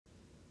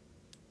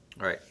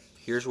Alright,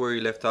 here's where we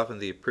left off in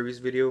the previous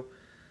video.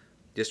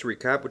 Just to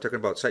recap, we're talking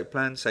about site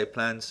plans. Site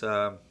plans,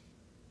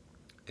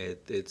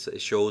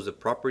 it shows the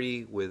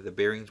property with the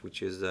bearings,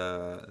 which is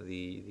the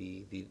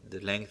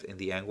length and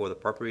the angle of the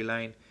property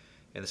line.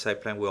 And the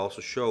site plan will also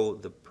show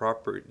the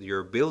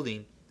your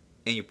building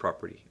and your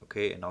property,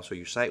 okay, and also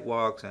your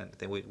sidewalks. And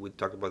then we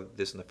talked about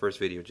this in the first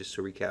video, just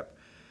to recap.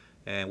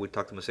 And we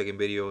talked in the second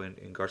video in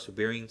regards to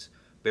bearings,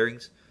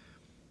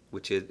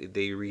 which is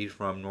they read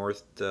from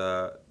north,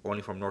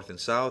 only from north and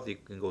south. You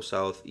can go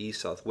south,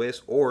 east,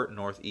 southwest, or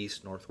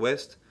northeast,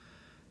 northwest.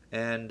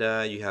 And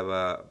you have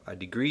a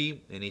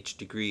degree, and each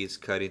degree is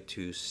cut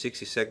into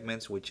 60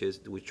 segments, which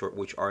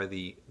are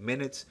the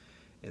minutes,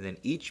 and then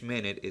each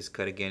minute is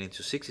cut again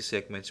into 60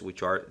 segments,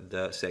 which are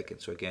the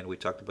seconds. So again, we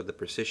talked about the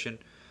precision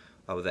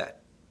of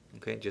that.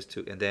 Okay,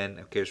 and then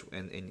of course,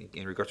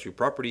 in regards to your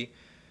property,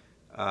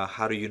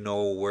 how do you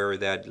know where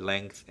that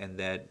length and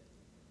that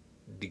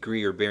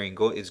degree or bearing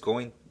is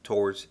going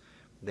towards?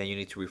 Then you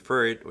need to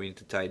refer it, or you need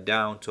to tie it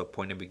down to a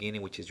point of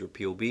beginning, which is your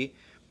POB.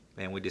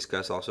 And we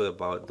discussed also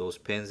about those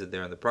pins that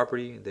they're on the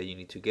property, that you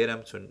need to get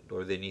them,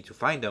 or they need to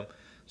find them,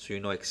 so you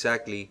know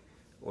exactly,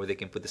 or they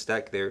can put the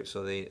stake there,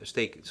 so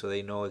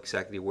they know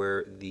exactly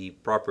where the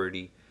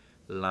property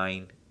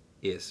line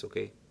is.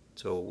 Okay,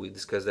 so we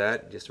discussed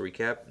that. Just to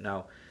recap.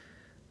 Now,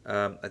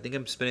 I think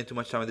I'm spending too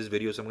much time on this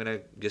video, so I'm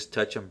gonna just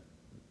touch on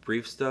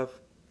brief stuff,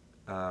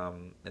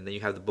 and then you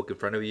have the book in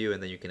front of you,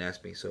 and then you can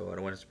ask me. So I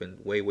don't want to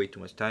spend way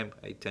too much time.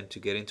 I tend to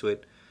get into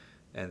it,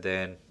 and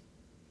then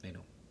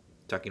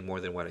talking more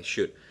than what I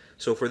should.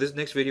 So for this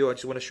next video, I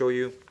just want to show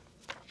you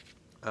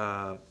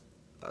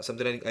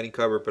something I didn't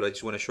cover, but I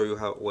just want to show you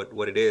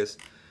what it is.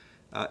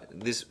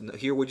 This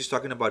here we're just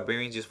talking about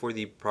bearings just for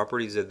the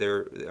properties that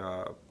they're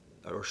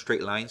or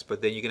straight lines,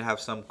 but then you're gonna have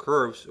some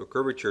curves or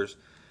curvatures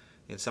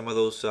in some of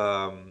those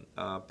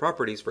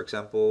properties. For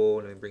example,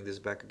 let me bring this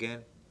back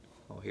again.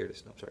 Oh, here it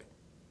is. No, I'm sorry.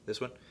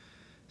 This one.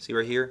 See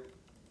right here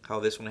how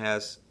this one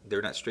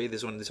they're not straight.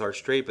 These are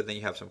straight, but then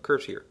you have some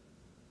curves here.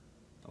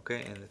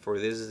 Okay, and for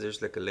this,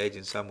 there's like a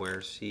legend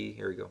somewhere. See,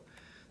 here we go.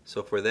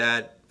 So for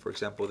that, for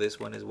example, this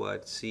one is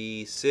what?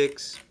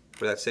 C6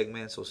 for that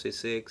segment. So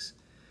C6,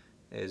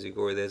 as you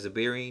go, there's a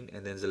bearing,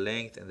 and then there's a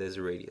length, and there's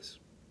a radius.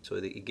 So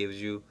it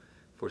gives you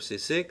for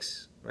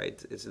C6,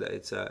 right? It's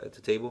a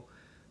table,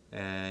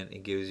 and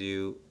it gives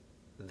you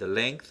the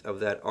length of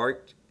that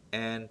arc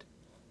and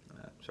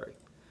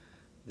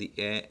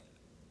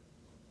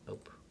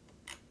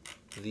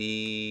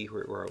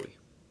where are we?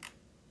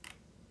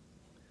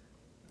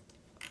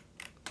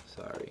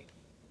 Sorry.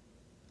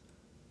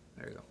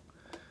 There we go.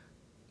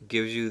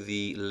 Gives you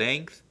the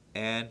length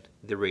and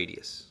the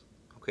radius.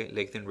 Okay,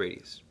 length and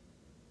radius.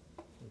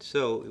 And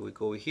so if we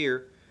go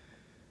here,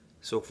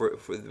 so for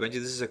this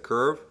is a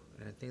curve,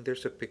 and I think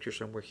there's a picture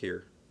somewhere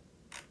here.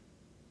 I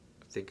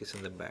think it's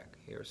in the back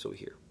here. So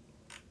here.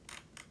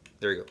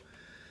 There you go.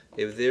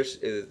 If there's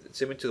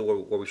similar to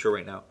what we show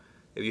right now,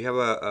 if you have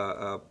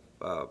a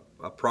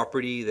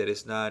property that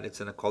is not, it's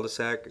in a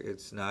cul-de-sac,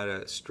 it's not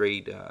a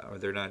straight, or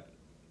they're not.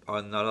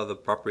 Not all the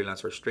property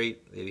lines are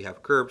straight. If you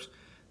have curves,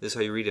 this is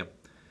how you read them.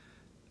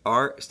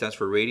 R stands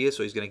for radius,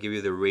 so he's going to give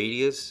you the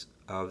radius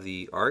of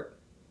the arc.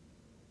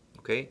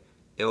 Okay.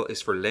 L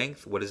is for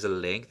length. What is the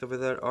length of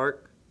that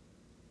arc?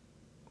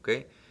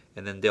 Okay.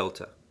 And then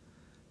delta.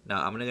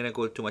 Now, I'm not going to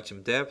go too much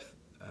in depth.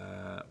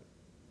 When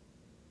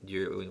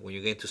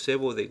you get into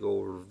civil, they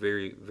go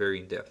very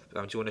in depth.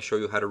 I just want to show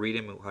you how to read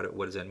them and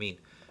what does that mean.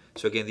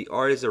 So again, the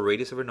R is the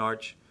radius of an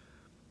arc,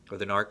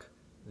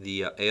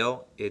 The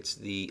L, it's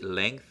the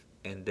length,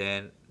 and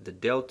then the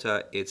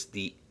delta, it's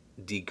the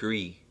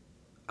degree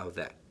of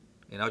that.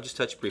 And I'll just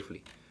touch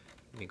briefly.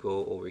 Let me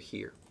go over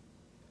here.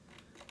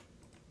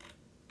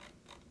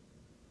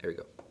 There we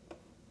go.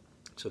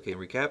 So okay,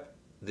 recap.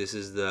 This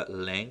is the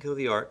length of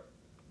the arc,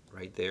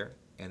 right there,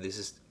 and this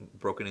is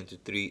broken into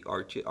 3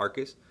 arches.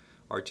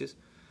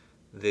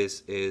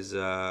 This is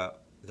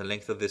the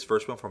length of this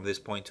first one from this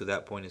point to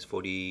that point is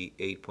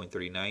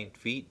 48.39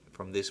 feet.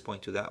 From this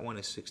point to that one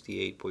is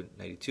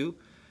 68.92,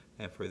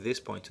 and for this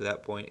point to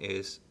that point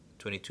is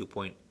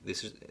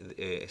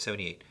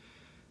 78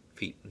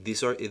 feet.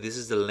 This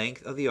is the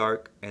length of the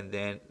arc, and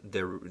then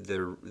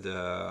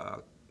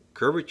the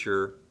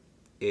curvature,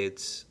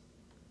 it's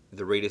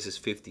the radius is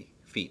 50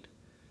 feet.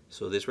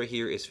 So this right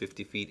here is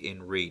 50 feet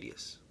in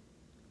radius.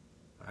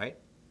 All right.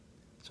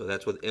 So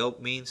that's what L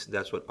means.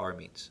 That's what R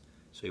means.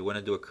 So you want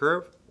to do a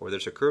curve, or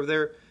there's a curve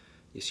there.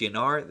 You see an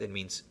R, that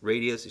means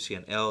radius. You see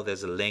an L,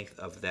 that's the length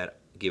of that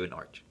given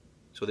arch.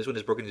 So this one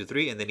is broken into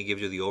 3, and then it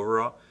gives you the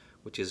overall,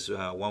 which is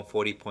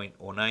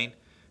 140.09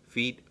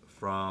 feet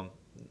from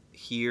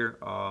here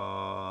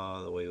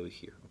all the way over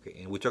here. Okay,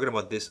 and we're talking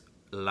about this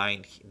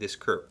line, this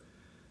curve,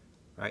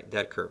 right?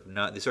 That curve.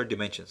 Now, these are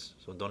dimensions,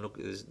 so don't look.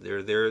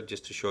 They're there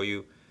just to show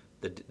you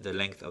the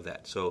length of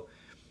that. So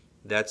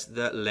that's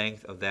the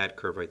length of that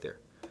curve right there.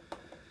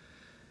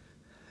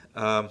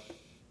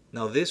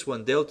 Now this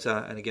one,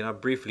 delta, and again,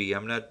 briefly,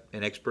 I'm not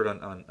an expert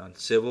on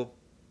civil.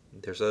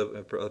 There's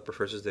other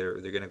professors there,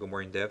 they're going to go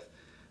more in depth.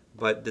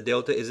 But the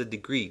delta is a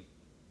degree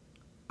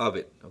of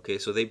it. Okay,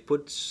 so they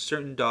put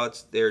certain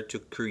dots there to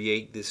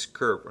create this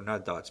curve, or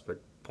not dots,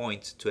 but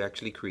points to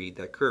actually create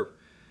that curve.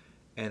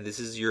 And this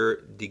is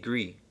your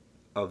degree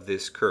of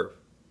this curve.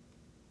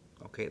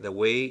 Okay, the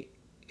way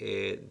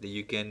that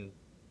you can,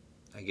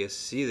 I guess,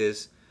 see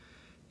this,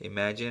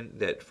 imagine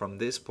that from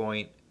this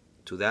point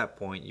to that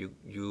point, you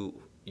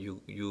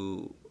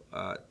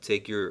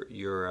take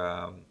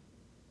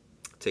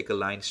take a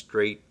line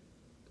straight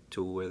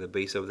to where the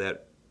base of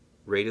that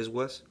radius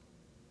was.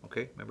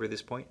 Okay, remember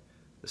this point,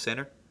 the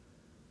center.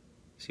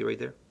 See right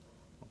there.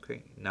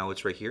 Okay, now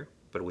it's right here,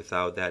 but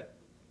without that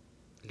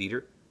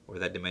leader or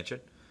that dimension.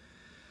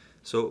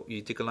 So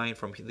you take a line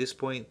from this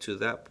point to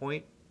that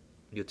point.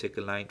 You take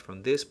a line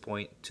from this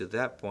point to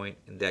that point,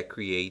 and that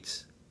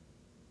creates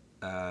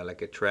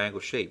like a triangle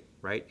shape,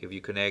 right? If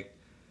you connect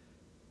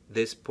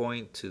this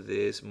point to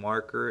this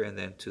marker and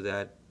then to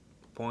that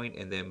point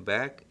and then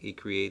back, it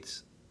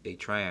creates a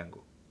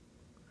triangle.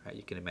 Right?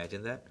 You can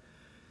imagine that.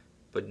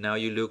 But now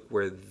you look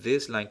where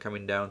this line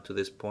coming down to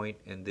this point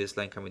and this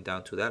line coming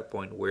down to that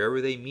point,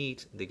 wherever they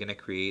meet, they're gonna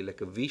create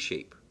like a V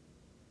shape,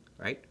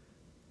 right?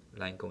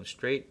 Line going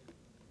straight,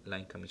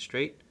 line coming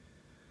straight.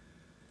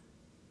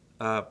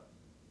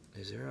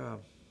 Is there a,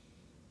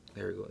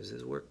 there we go, does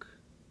this work?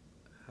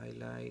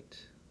 Highlight.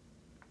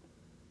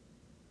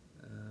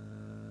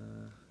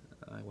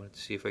 I want to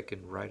see if I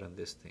can write on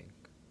this thing.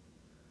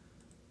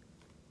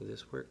 Will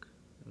this work?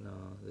 No,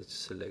 that's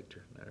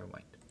selector, never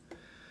mind.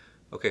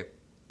 Okay,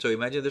 so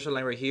imagine there's a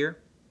line right here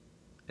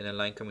and a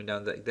line coming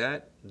down like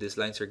that. These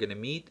lines are gonna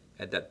meet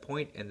at that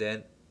point, and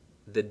then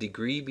the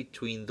degree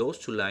between those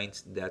two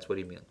lines, that's what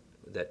it means.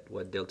 That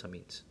what delta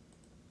means.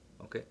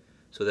 Okay,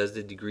 so that's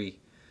the degree.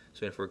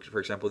 So for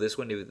example, this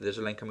one, if there's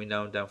a line coming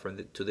down from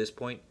to this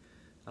point,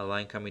 a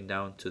line coming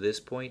down to this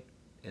point,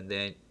 and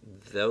then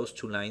those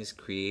two lines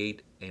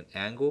create an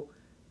angle,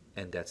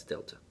 and that's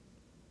delta.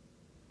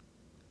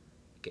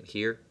 You can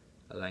hear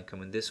a line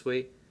coming this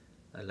way,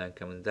 a line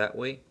coming that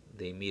way.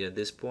 They meet at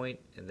this point,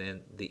 and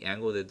then the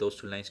angle that those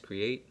two lines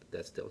create,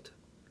 that's delta.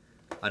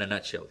 On a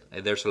nutshell,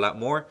 and there's a lot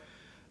more.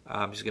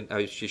 I'll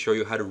just show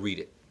you how to read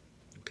it.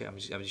 Okay, I'm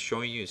just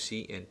showing you,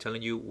 see, and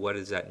telling you what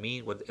does that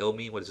mean, what does L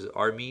mean, what does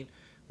R mean,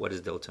 what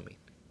does delta mean.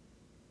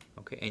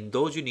 Okay, and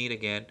those you need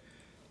again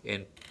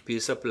in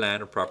pieces of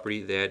land or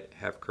property that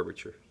have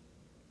curvature.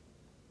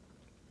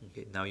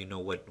 Okay, now you know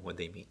what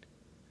they mean.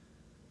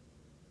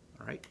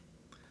 All right.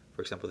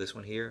 For example, this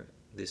one here,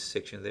 this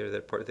section there,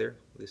 that part there,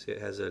 this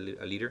has a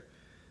leader,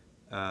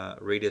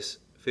 radius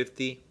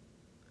 50,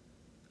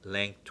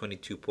 length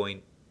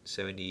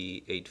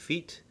 22.78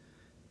 feet,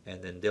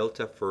 and then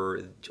delta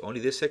for only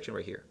this section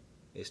right here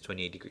is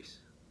 28 degrees.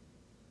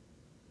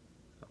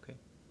 Okay,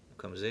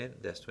 comes in,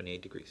 that's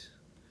 28 degrees.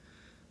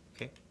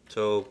 Okay,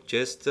 so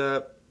just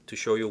to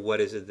show you what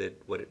is it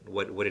that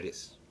what it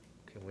is.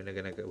 Okay, we're not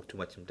gonna go too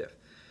much in depth.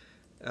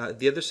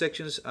 The other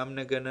sections, I'm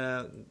not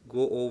gonna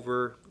go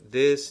over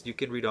this. You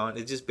can read on.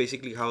 It's just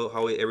basically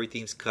how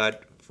everything's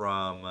cut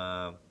from,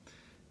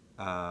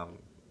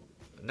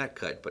 not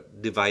cut,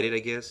 but divided, I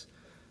guess,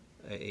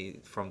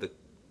 from the,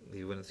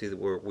 you want to see that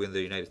we're in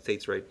the United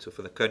States, right? So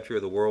from the country or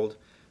the world,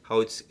 how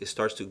it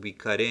starts to be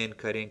cut in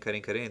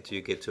until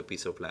you get to a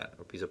piece of land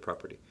or piece of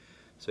property.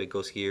 So it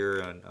goes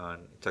here on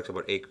it talks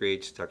about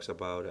acreage, talks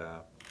about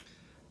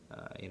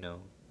you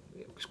know,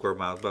 square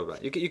miles, blah blah.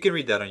 You can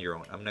read that on your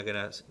own. I'm not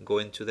gonna go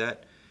into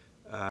that.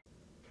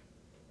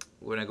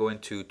 We're gonna go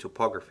into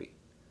topography.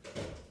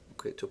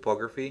 Okay,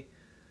 topography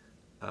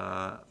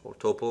or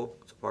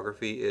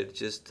topography. It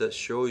just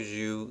shows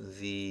you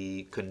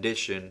the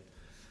condition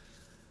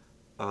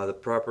of the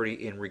property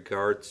in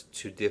regards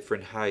to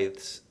different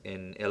heights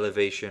and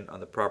elevation on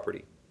the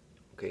property.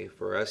 Okay,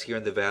 for us here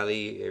in the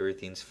valley,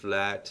 everything's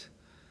flat.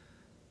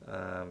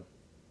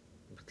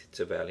 It's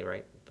a valley,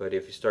 right? But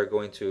if you start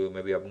going to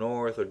maybe up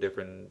north or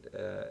different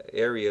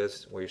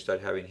areas where you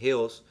start having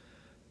hills,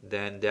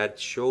 then that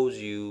shows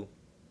you,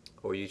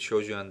 or it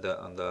shows you on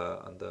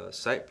the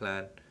site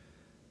plan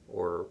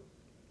or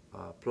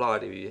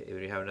plot, if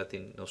you have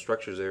nothing, no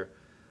structures there,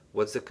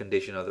 what's the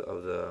condition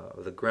of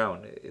the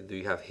ground? Do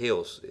you have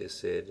hills?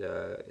 Is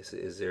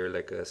there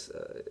like a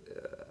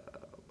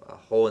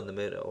hole in the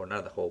middle, or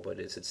not the hole, but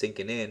is it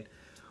sinking in,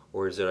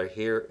 or is there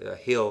a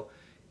hill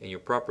in your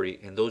property?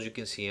 And those you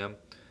can see them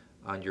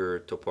on your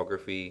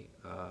topography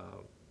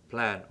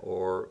plan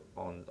or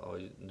on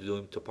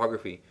doing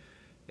topography,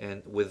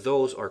 and with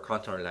those are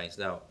contour lines.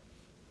 Now,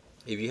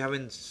 if you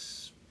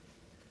haven't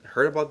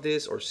heard about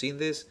this or seen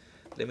this,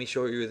 let me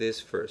show you this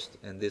first,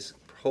 and this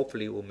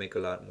hopefully will make a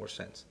lot more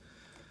sense.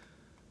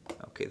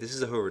 Okay, this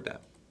is a Hoover Dam.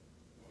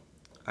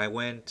 I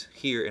went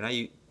here and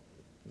I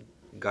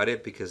got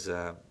it because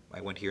I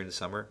went here in the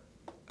summer.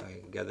 I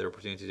got the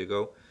opportunity to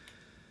go.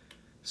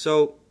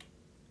 So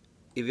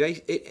if you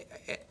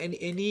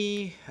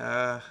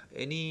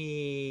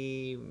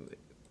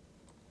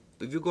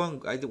if you go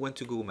on, I went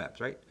to Google Maps,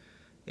 right?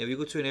 If you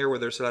go to an area where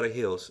there's a lot of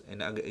hills,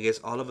 and I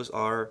guess all of us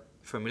are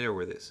familiar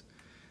with this.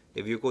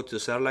 If you go to the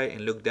satellite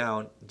and look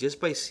down, just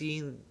by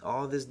seeing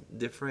all these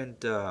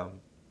different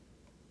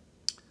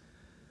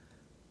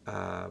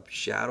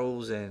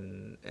shadows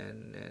and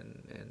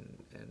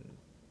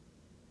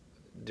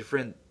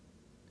different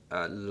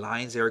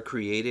lines that are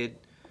created,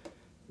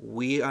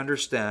 we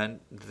understand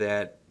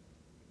that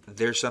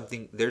there's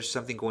something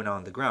going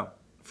on the ground.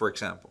 For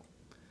example,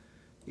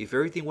 if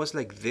everything was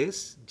like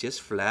this,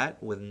 just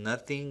flat with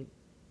nothing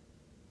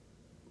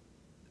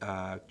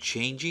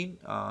changing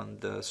on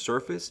the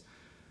surface,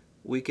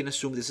 we can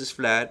assume this is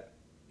flat.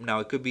 Now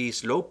it could be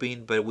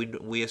sloping, but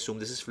we assume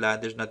this is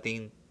flat. There's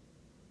nothing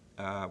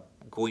uh,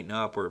 going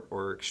up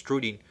or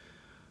extruding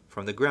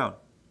from the ground.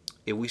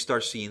 If we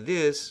start seeing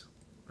this,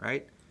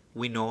 right,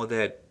 we know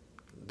that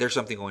there's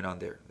something going on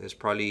there. There's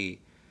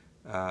probably,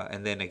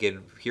 and then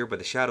again here by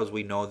the shadows,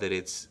 we know that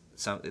it's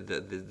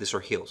these are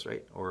hills,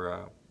 right, or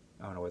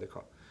I don't know what they're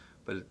called,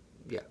 but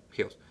yeah,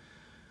 hills.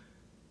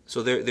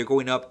 So they're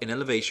going up in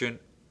elevation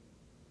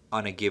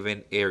on a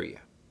given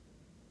area.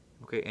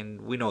 Okay,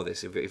 and we know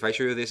this. If I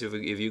show you this, if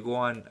you go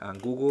on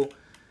Google,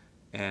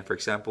 and for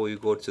example you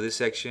go to this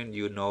section,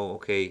 you know,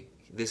 okay,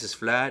 this is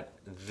flat.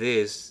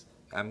 This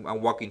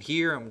I'm walking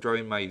here. I'm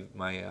driving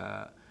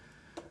my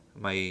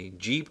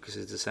Jeep because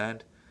it's the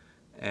sand.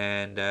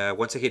 And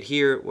once I hit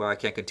here, well, I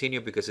can't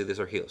continue because these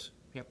are hills.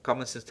 Yeah,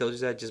 common sense tells you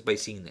that just by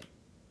seeing it,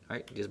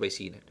 right? Just by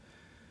seeing it.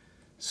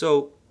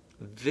 So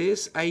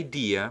this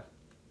idea,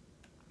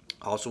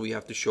 also we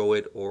have to show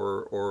it,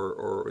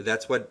 or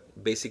that's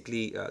what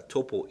basically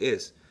topo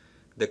is,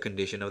 the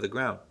condition of the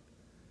ground.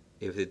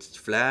 If it's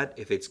flat,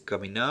 if it's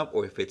coming up,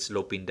 or if it's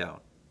sloping down.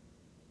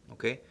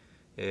 Okay,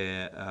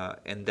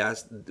 and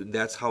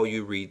that's how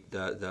you read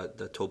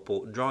the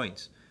topo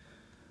drawings,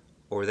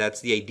 or that's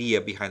the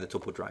idea behind the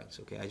topo drawings.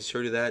 Okay, I just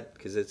showed you that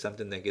because it's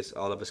something that I guess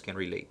all of us can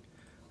relate.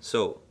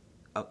 So,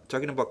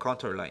 talking about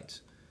contour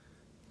lines,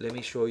 let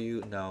me show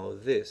you now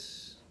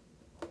this.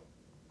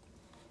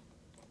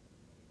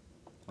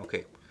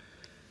 Okay,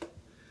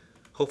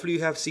 hopefully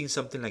you have seen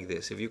something like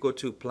this. If you go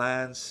to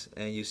plans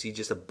and you see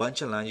just a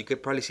bunch of lines, you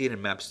could probably see it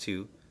in maps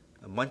too,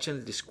 a bunch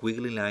of the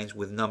squiggly lines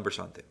with numbers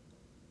on them.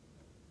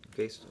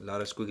 Okay, so a lot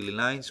of squiggly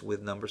lines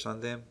with numbers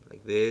on them,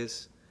 like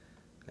this,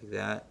 like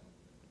that.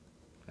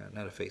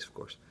 Not a face, of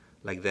course,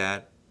 like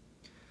that.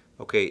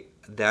 Okay,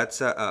 that's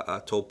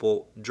a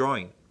topo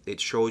drawing. It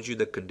shows you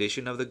the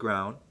condition of the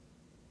ground,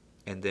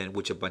 and then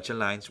with a bunch of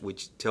lines,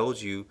 which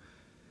tells you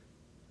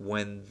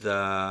when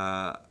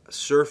the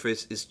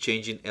surface is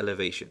changing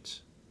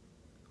elevations.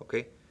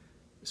 Okay,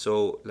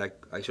 so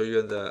like I show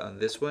you on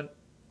this one.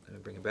 Let me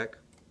bring it back.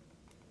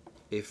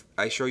 If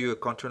I show you a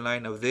contour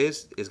line of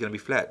this, it's gonna be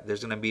flat.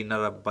 There's gonna be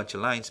not a bunch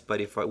of lines, but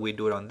if we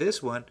do it on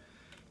this one,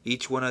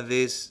 each one of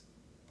these,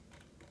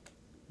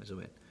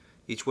 zoom in,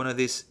 each one of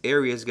these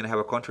areas is gonna have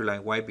a contour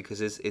line. Why?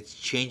 Because it's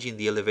changing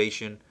the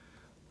elevation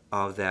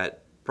of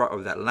that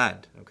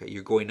land. Okay,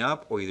 you're going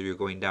up or either you're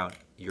going down.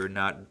 You're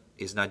not.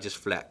 It's not just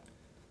flat.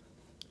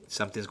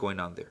 Something's going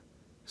on there.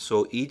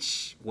 So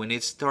when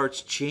it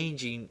starts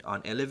changing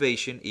on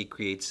elevation, it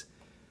creates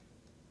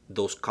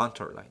those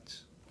contour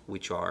lines,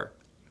 which are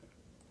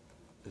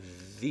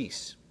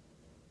these.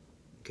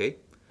 Okay,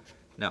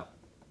 now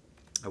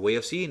a way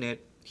of seeing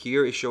it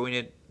here is showing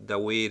it the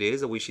way it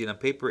is, that we see it on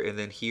paper, and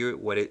then here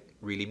what it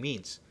really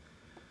means.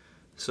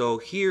 So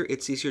here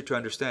it's easier to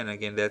understand.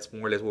 Again, that's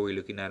more or less what we're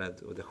looking at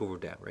the Hoover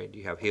Dam, right?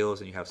 You have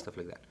hills and you have stuff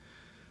like that,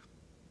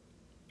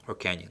 or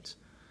canyons.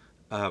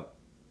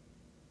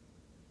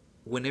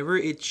 Whenever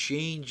it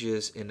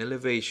changes in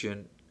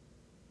elevation,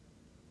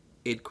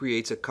 it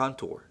creates a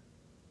contour.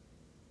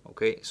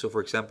 Okay, so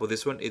for example,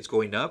 this one, it's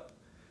going up,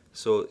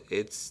 so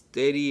it's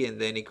steady, and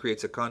then it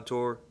creates a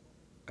contour.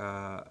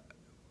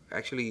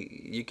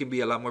 Actually, you can be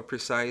a lot more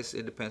precise.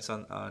 It depends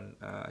on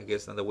I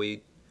guess on the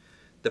way,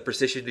 the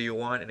precision do you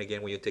want. And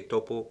again, when you take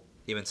topo,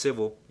 even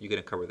civil, you're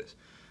gonna cover this.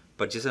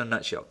 But just in a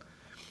nutshell,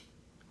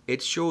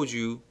 it shows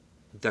you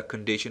the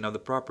condition of the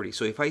property.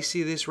 So if I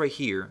see this right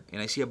here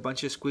and I see a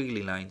bunch of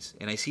squiggly lines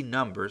and I see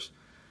numbers,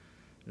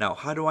 now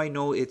how do I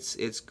know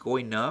it's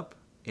going up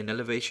in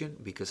elevation?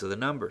 Because of the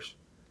numbers.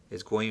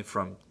 It's going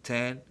from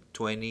 10,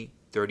 20,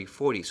 30,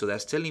 40. So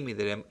that's telling me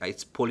that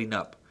it's pulling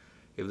up.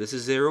 If this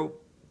is 0,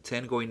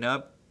 10 going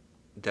up,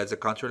 that's a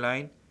contour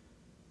line.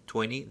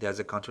 20, that's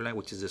a contour line,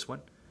 which is this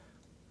one.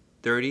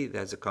 30,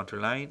 that's a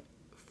contour line.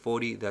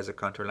 40, that's a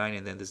contour line,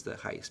 and then this is the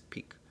highest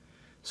peak.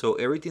 So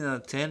everything on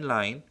the 10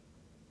 line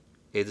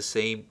is the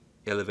same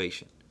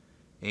elevation.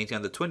 Anything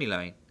on the 20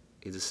 line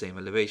is the same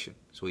elevation,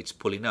 so it's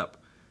pulling up.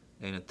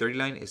 And the 30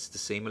 line is the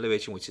same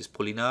elevation, which is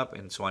pulling up,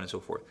 and so on and so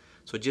forth.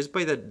 So just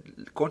by the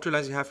contour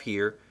lines you have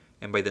here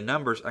and by the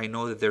numbers, I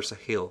know that there's a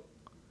hill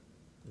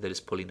that is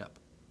pulling up.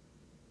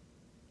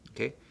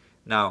 Okay.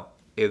 Now,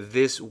 if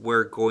this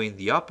were going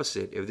the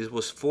opposite, if this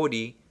was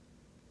 40,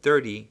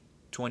 30,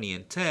 20,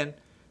 and 10,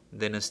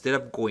 then instead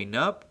of going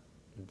up,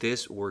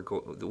 this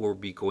will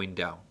be going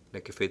down.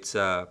 Like if it's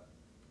I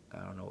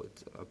don't know,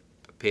 it's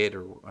a pit,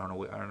 or I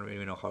don't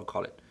even know how to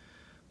call it,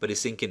 but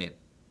it's sinking in.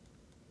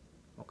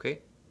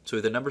 Okay. So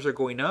if the numbers are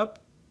going up,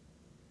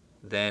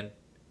 then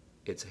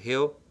it's a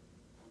hill.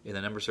 If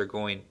the numbers are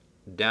going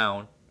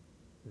down,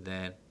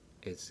 then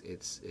it's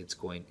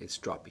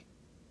dropping.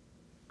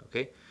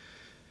 Okay.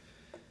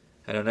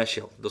 In a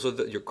nutshell, those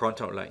are your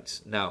contour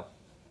lines. Now,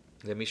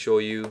 let me show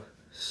you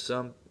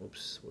some.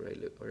 Oops, where I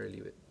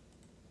leave it?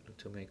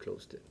 Too many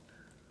closed it.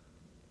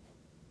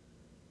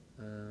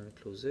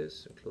 Close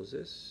this. Close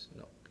this.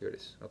 No, here it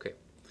is. Okay.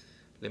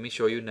 Let me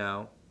show you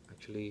now.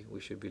 Actually,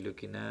 we should be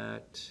looking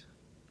at.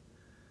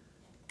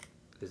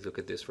 Let's look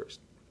at this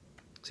first.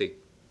 See.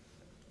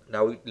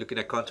 Now we're looking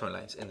at contour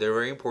lines, and they're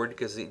very important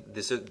because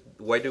this is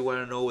why do you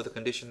want to know what the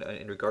condition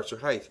in regards to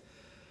height?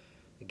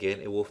 Again,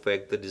 it will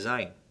affect the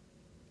design.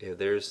 If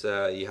there's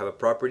you have a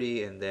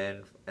property and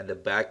then and the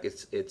back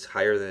it's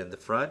higher than the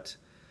front,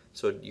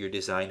 so your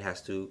design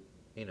has to,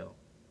 you know,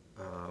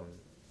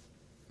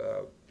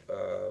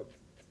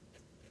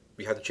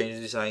 you have to change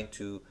the design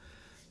to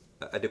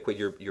adequate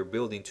your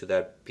building to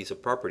that piece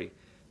of property.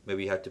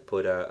 Maybe you have to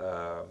put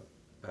a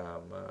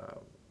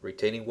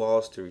retaining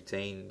walls to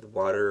retain the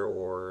water,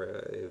 or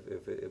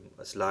if it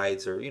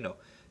slides, or, you know,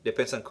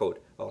 depends on code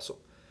also.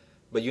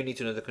 But you need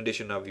to know the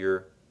condition of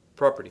your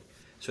property.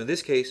 So in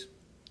this case,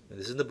 and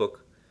this is the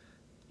book,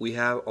 we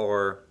have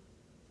the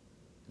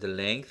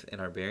length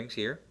and our bearings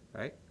here,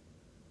 right?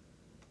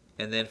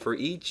 And then for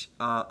each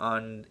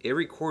on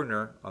every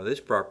corner of this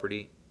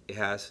property, it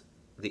has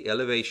the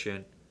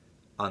elevation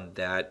on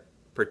that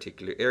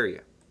particular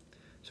area.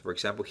 So for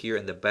example, here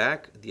in the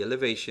back, the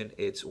elevation,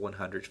 it's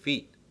 100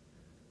 feet.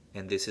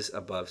 And this is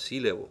above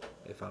sea level,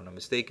 if I'm not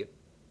mistaken.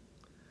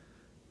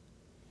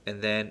 And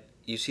then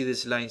you see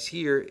these lines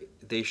here,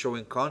 they're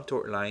showing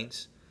contour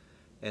lines.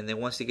 And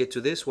then once they get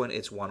to this one,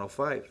 it's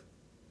 105.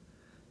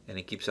 And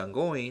it keeps on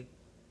going.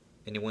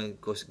 And then when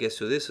it gets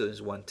to this one,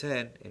 it's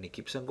 110. And it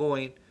keeps on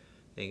going.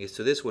 And it gets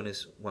to this one,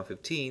 is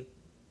 115.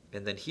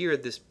 And then here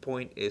at this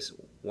point is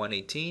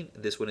 118.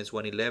 This one is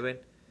 111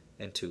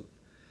 and 2.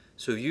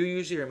 So if you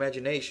use your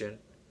imagination,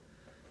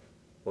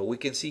 what we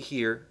can see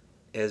here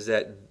is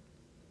that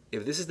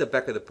if this is the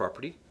back of the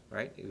property,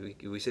 right?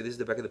 If we say this is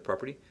the back of the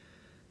property,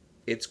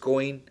 it's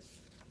going,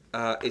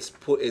 if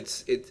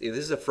this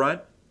is the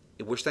front,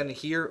 if we're standing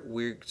here,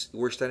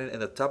 we're standing in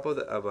the top of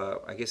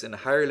I guess in a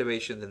higher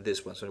elevation than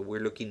this one, so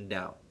we're looking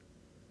down.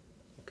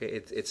 Okay,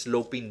 it's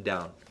sloping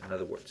down, in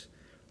other words,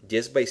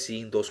 just by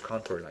seeing those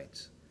contour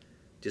lines.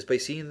 Just by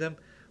seeing them,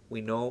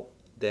 we know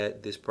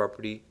that this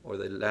property or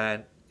the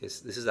land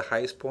this is the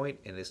highest point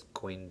and it's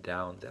going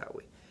down that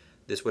way.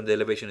 This one, the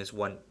elevation is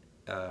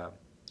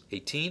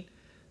 118.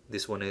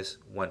 This one is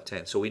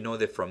 110. So we know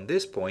that from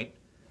this point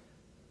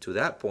to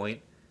that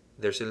point,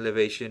 there's an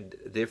elevation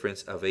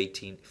difference of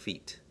 18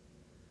 feet.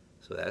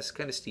 So that's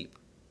kind of steep.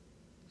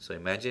 So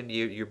imagine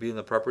you're building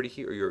a property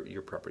here, or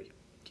your property.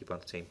 Keep on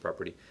saying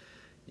property.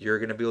 You're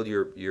gonna build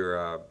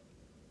your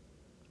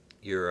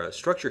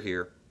structure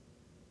here,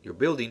 your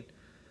building.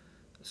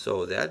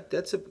 So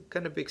that's a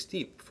kind of big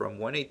steep,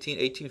 from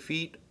 18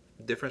 feet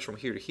difference from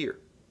here to here.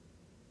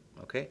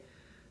 Okay,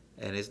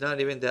 and it's not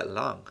even that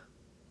long.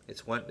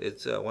 It's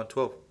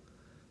 112.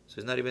 So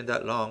it's not even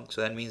that long.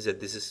 So that means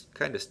that this is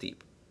kind of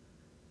steep.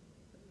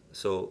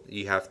 So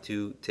you have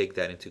to take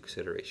that into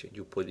consideration.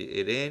 You put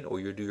it in,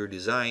 or you do your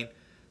design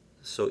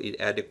so it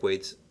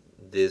adequates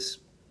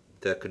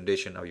the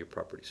condition of your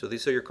property. So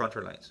these are your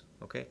contour lines.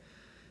 Okay.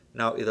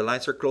 Now if the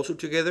lines are closer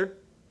together,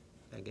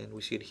 again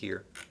we see it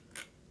here.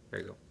 There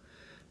you go.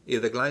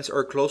 If the lines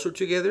are closer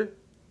together,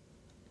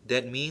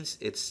 that means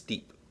it's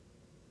steep.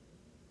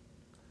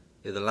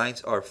 If the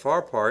lines are far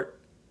apart,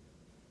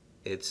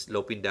 it's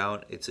sloping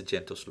down. It's a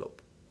gentle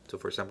slope. So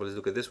for example, let's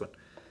look at this one.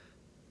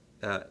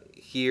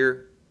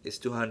 Here is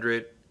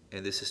 200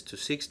 and this is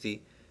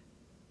 260.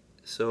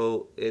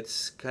 So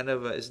it's kind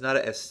of it's not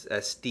as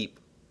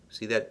steep.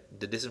 See that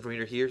the distance from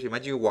here to here? So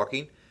imagine you're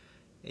walking,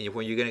 and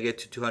when you're gonna get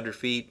to 200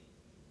 feet,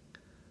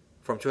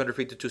 from 200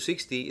 feet to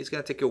 260, it's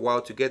gonna take you a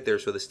while to get there.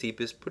 So the steep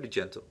is pretty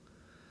gentle.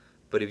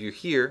 But if you're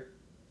here,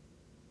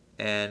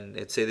 and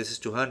let's say this is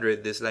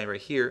 200, this line right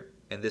here,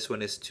 and this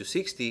one is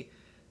 260,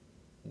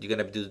 you're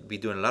gonna be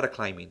doing a lot of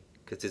climbing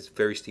because it's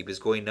very steep. It's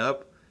going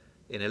up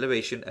in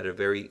elevation at a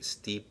very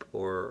steep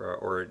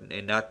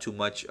and not too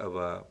much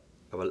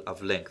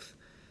of length.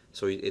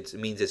 So it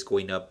means it's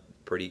going up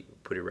pretty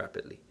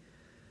rapidly.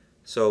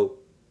 So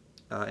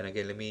and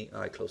again,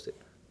 I closed it.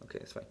 Okay,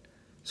 it's fine.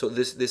 So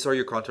these are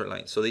your contour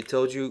lines. So it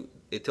tells you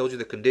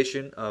the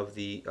condition of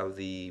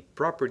the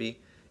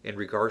property in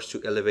regards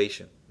to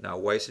elevation. Now,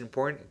 why is it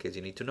important? Because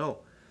you need to know: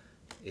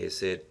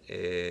 is it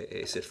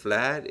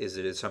flat? Is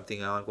there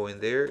something ongoing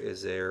there?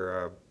 Is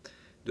there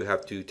do I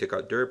have to take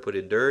out dirt, put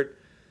in dirt?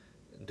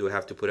 Do I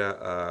have to put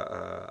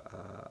a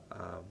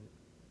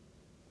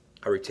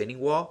retaining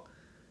wall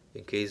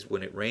in case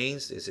when it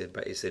rains? Is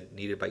it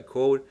needed by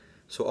code?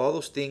 So all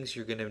those things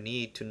you're gonna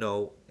need to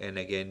know, and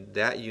again,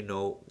 that you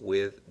know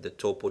with the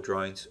topo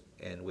drawings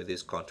and with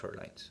these contour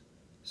lines.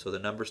 So the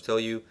numbers tell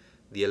you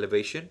the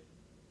elevation.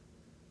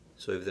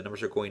 So if the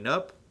numbers are going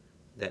up,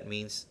 that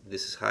means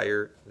this is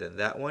higher than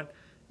that one.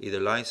 If the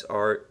lines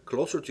are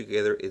closer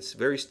together, it's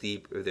very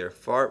steep. If they're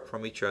far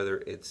from each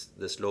other,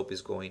 the slope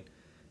is going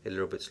a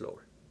little bit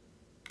slower.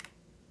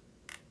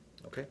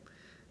 Okay.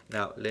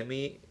 Now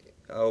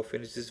I'll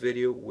finish this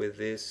video with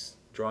this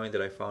drawing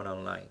that I found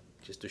online,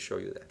 just to show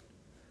you that.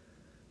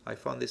 I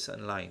found this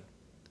online.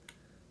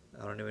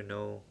 I don't even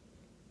know.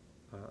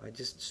 I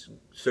just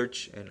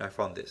searched and I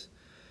found this.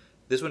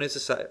 This one is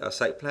a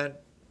site plan.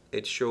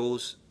 It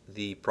shows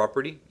the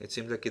property. It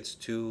seems like it's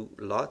two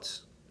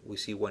lots. We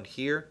see one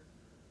here,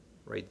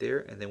 right there,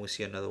 and then we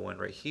see another one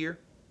right here.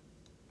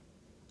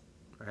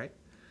 All right.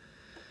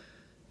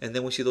 And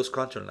then we see those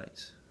contour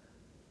lines.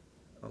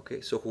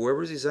 Okay, so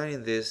whoever's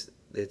designing this,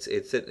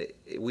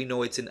 we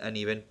know it's an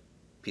uneven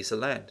piece of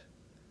land.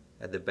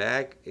 At the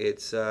back,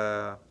 it's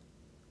here.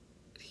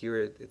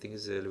 I think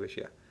it's the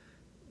elevation. Yeah,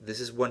 this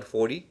is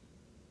 140,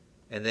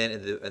 and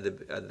then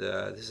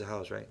this is a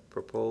house, right?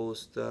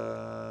 Proposed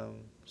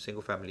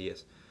single family,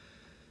 yes.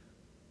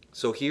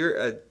 So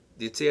here,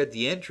 let's say at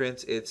the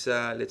entrance, it's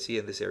let's see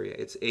in this area,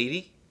 it's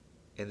 80,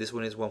 and this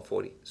one is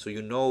 140. So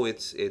you know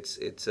it's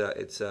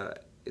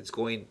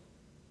going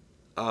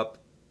up.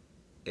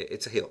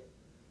 It's a hill.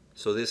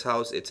 So this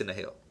house, it's in a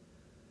hill.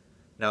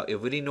 Now,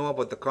 if we didn't know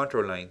about the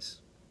contour lines,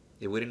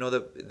 if we didn't know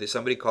that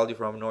somebody called you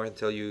from north and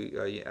tell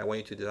you, I want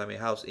you to design my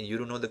house, and you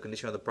don't know the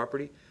condition of the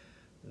property,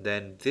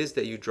 then this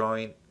that you're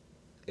drawing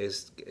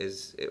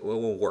it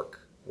won't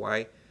work.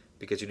 Why?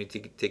 Because you need to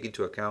take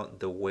into account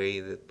the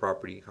way the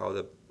property,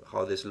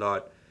 how this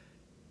lot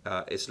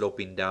is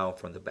sloping down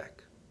from the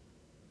back.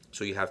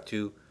 So you have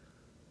to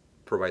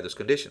provide those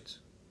conditions.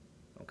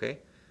 Okay.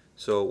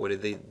 So what are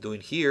they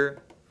doing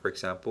here? For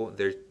example,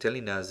 they're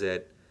telling us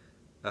that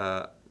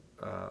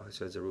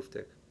so it's a roof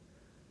deck.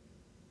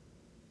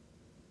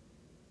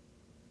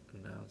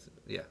 No,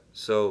 yeah.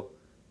 So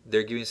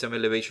they're giving some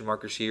elevation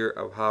markers here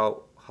of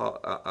how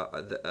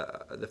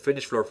the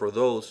finished floor for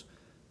those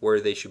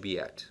where they should be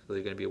at. So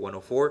they're going to be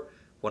 104,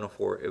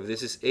 104. If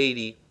this is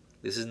 80,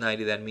 this is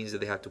 90. That means that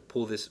they have to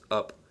pull this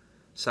up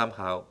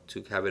somehow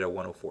to have it at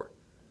 104.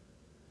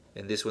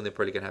 And this one they're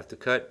probably going to have to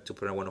cut to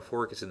put it at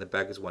 104 because in the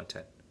back is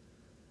 110.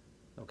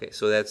 Okay,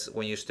 so that's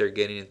when you start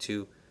getting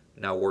into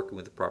now working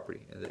with the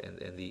property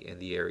and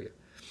the area.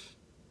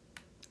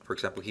 For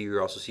example, here you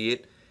also see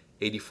it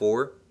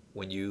 84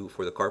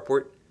 for the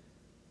carport,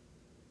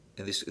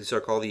 and these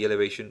are called the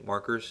elevation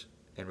markers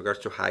in regards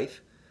to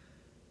height.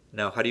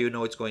 Now, how do you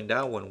know it's going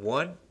down?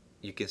 One,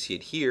 you can see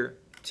it here.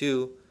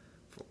 Two,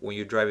 when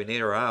you're driving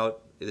in or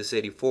out, this is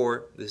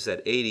 84, this is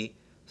at 80,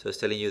 so it's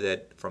telling you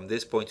that from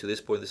this point to this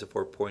point, there's a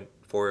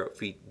 4.4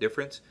 feet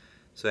difference.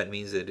 So that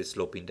means that it's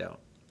sloping down.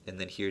 And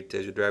then here it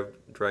tells you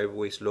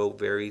driveway slope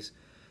varies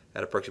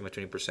at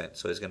approximately 20%.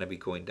 So it's going to be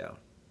going down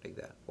like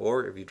that.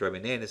 Or if you're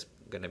driving in, it's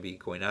going to be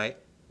going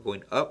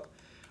up.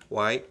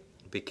 Why?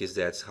 Because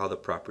that's how the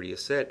property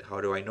is set. How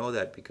do I know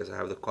that? Because I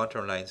have the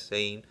contour lines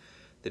saying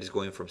that it's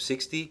going from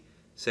 60,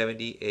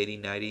 70, 80,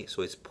 90.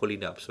 So it's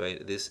pulling up. So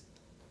this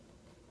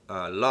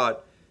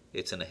lot,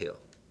 it's in a hill.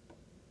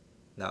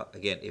 Now,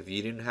 again, if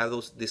you didn't have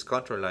these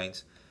contour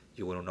lines,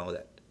 you wouldn't know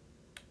that.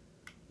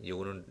 You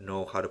wouldn't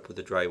know how to put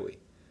the driveway.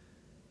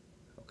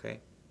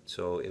 Okay,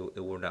 so it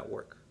will not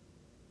work.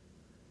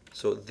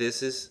 So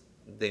this is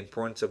the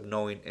importance of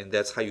knowing, and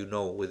that's how you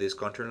know with these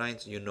contour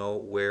lines. You know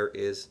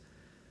what's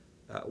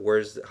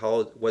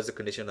the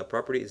condition of the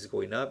property? Is it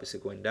going up? Is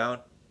it going down?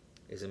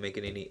 Is it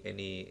making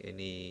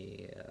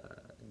any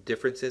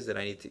differences that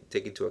I need to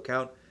take into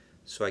account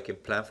so I can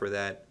plan for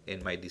that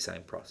in my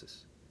design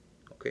process?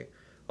 Okay,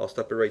 I'll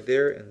stop it right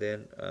there, and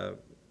then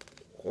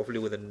hopefully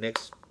with the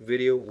next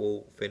video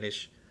we'll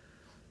finish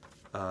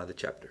the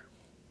chapter.